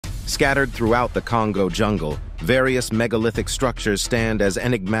Scattered throughout the Congo jungle, various megalithic structures stand as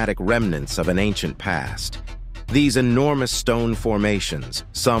enigmatic remnants of an ancient past. These enormous stone formations,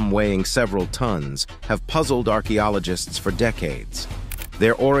 some weighing several tons, have puzzled archaeologists for decades.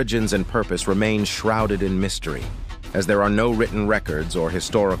 Their origins and purpose remain shrouded in mystery, as there are no written records or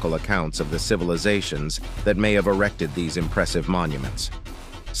historical accounts of the civilizations that may have erected these impressive monuments.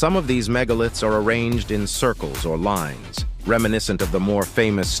 Some of these megaliths are arranged in circles or lines, reminiscent of the more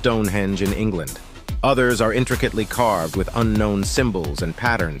famous Stonehenge in England. Others are intricately carved with unknown symbols and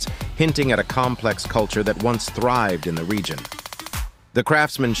patterns, hinting at a complex culture that once thrived in the region. The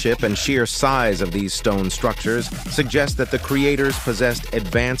craftsmanship and sheer size of these stone structures suggest that the creators possessed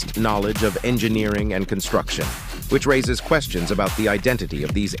advanced knowledge of engineering and construction, which raises questions about the identity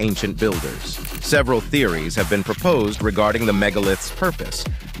of these ancient builders. Several theories have been proposed regarding the megalith's purpose,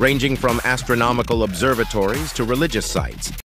 ranging from astronomical observatories to religious sites.